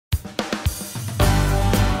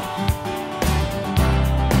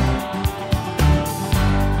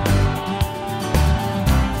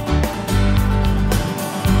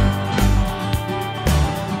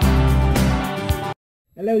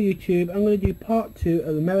Hello YouTube, I'm going to do part 2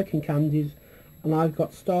 of American candies, and I've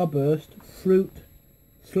got Starburst fruit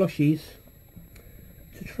slushies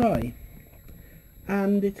to try.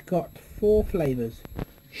 And it's got 4 flavours: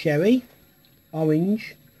 cherry,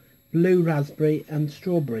 orange, blue raspberry and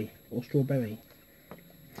strawberry or strawberry.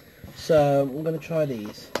 So I'm going to try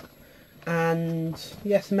these. And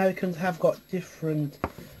yes, Americans have got different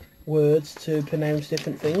words to pronounce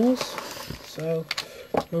different things. So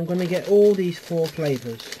I'm going to get all these 4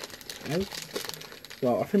 flavours out.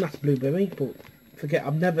 Well, I think that's blueberry, but forget,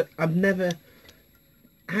 I've never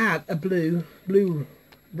had a blue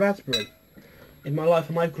raspberry in my life,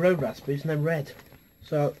 and I've grown raspberries and they're red.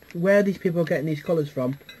 So where these people are getting these colours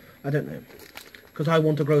from, I don't know, because I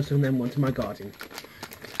want to grow some of them onto my garden.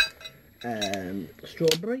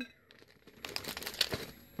 Strawberry,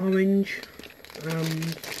 orange,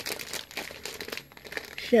 and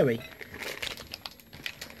cherry.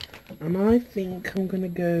 And I think I'm going to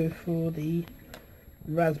go for the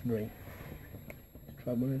raspberry.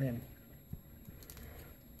 Try one of them.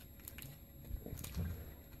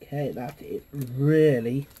 Okay, that is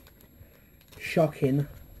really shocking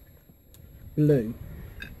blue.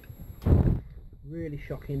 Really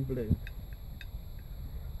shocking blue.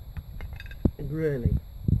 Really.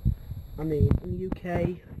 I mean, in the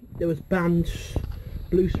UK, there was banned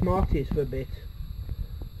Blue Smarties for a bit.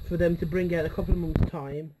 For them to bring out a couple of months'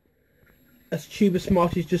 time a tube of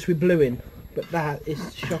Smarties just with blue in, but that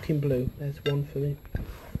is shocking blue. There's one for me.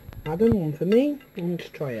 I don't one for me. I'm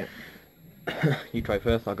just try it. You try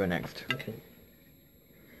first, I'll go next. Okay.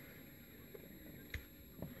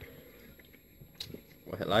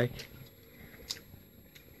 What's it like?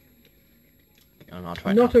 And I'll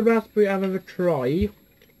try Not it a raspberry I've ever tried.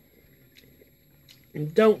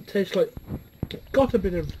 It don't taste like. Got a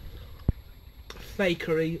bit of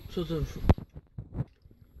fakery sort of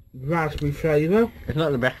raspberry flavour. It's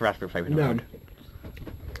not the best raspberry flavour. No.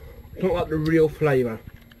 It's not like the real flavour.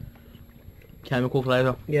 Chemical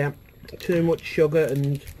flavour? Yeah. Too much sugar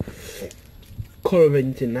and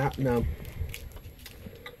colourings in that. No.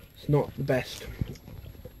 It's not the best.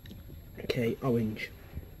 Okay, orange.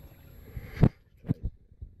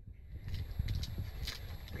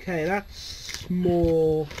 Okay, that's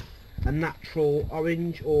more a natural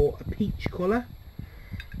orange or a peach colour.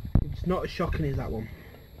 It's not as shocking as that one.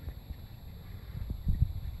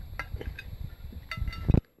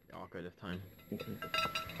 I'll go this time. Okay.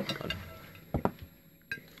 God.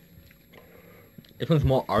 This one's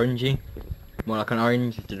more orangey. More like an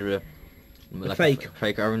orange instead of a like fake. A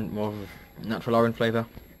fake orange, more of a natural orange flavour.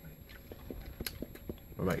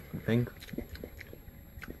 What about you think?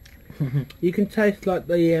 You can taste like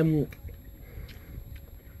the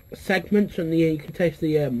segments, and you can taste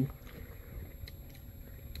the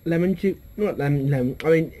lemon juice. Not lemon. I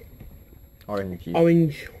mean Orange juice.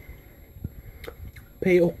 orange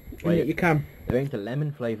peel. Wait. You can. There ain't a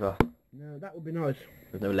lemon flavour. No, that would be nice.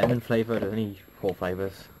 There's no lemon flavour. There's only 4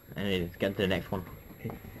 flavours. And let's get to the next one.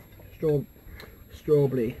 Okay.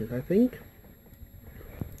 Strawberry, I think.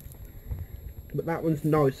 But that one's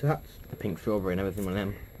nice. So that's. The pink strawberry and everything on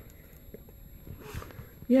them.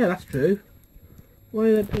 Yeah, that's true. Why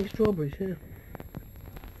are there pink strawberries here?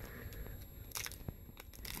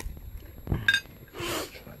 Try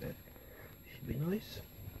that. Should be nice.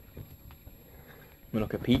 We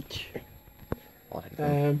look at peach. Oh,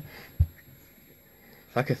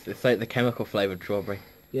 it's like the chemical flavoured strawberry.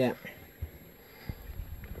 Yeah.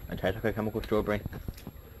 I tried like a chemical strawberry.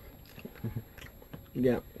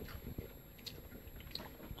 Yeah.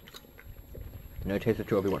 No taste of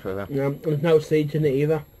strawberry whatsoever. Yeah. There's no seeds in it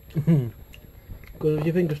either. Because if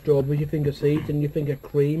you think of strawberries, you think of seeds, and you think of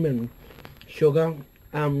cream and sugar.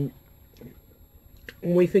 When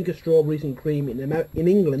we think of strawberries and cream in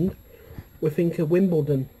England, we think of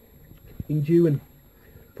Wimbledon in June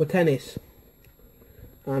for tennis.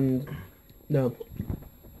 And no,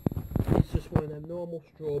 it's just one of them normal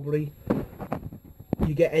strawberry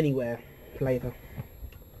you get anywhere flavour.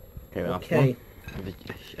 Okay, Okay.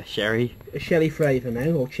 A sherry. A cherry flavour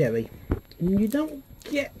now, or cherry. And you don't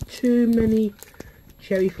get too many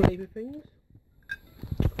cherry flavour things.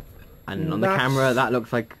 And on the camera, that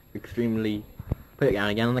looks like extremely. Put it down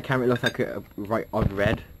again. On the camera, it looks like a right odd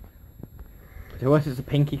red. To us, it's a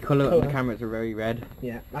pinky colour. On the camera, it's a very red.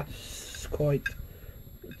 Yeah, that's quite.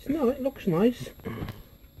 No, it looks nice.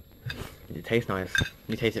 It tastes nice.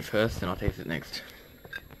 You taste it first, and I'll taste it next.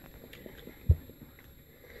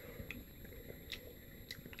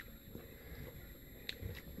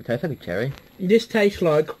 It tastes like a cherry. This tastes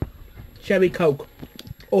like cherry Coke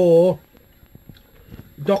or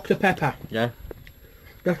Dr Pepper. Yeah.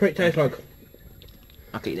 That's what it tastes like.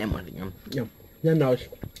 I'll eat them ones again. Yeah. They're nice.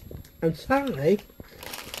 And sadly,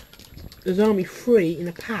 there's only 3 in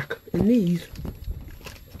a pack in these.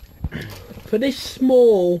 For this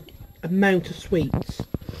small amount of sweets,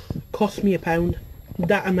 cost me £1.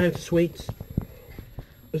 That amount of sweets.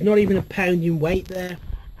 There's not even a pound in weight there.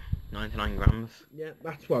 99 grams. Yeah,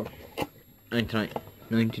 that's well.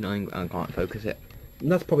 99, I can't focus it.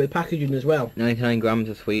 And that's probably the packaging as well. 99 grams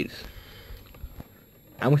of sweets.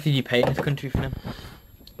 How much did you pay in this country for them?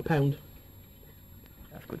 £1.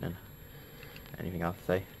 That's good then. Anything else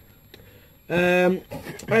to say?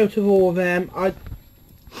 Out of all of them, I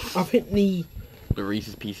think the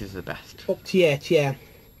Reese's Pieces are the best. up to 8, yeah.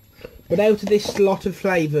 But out of this lot of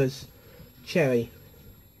flavours, cherry.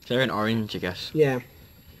 Cherry and orange, I guess. Yeah.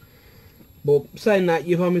 But saying that,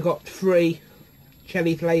 you've only got 3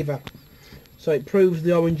 cherry flavour. So it proves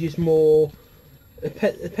the orange is more... It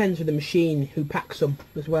depends on the machine who packs them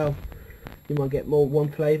as well. You might get more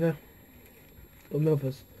one flavour than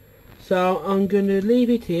others. So I'm going to leave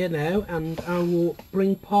it here now, and I will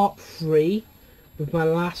bring part 3 with my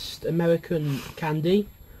last American candy.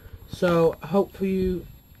 So I hope for you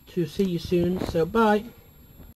to see you soon. So bye.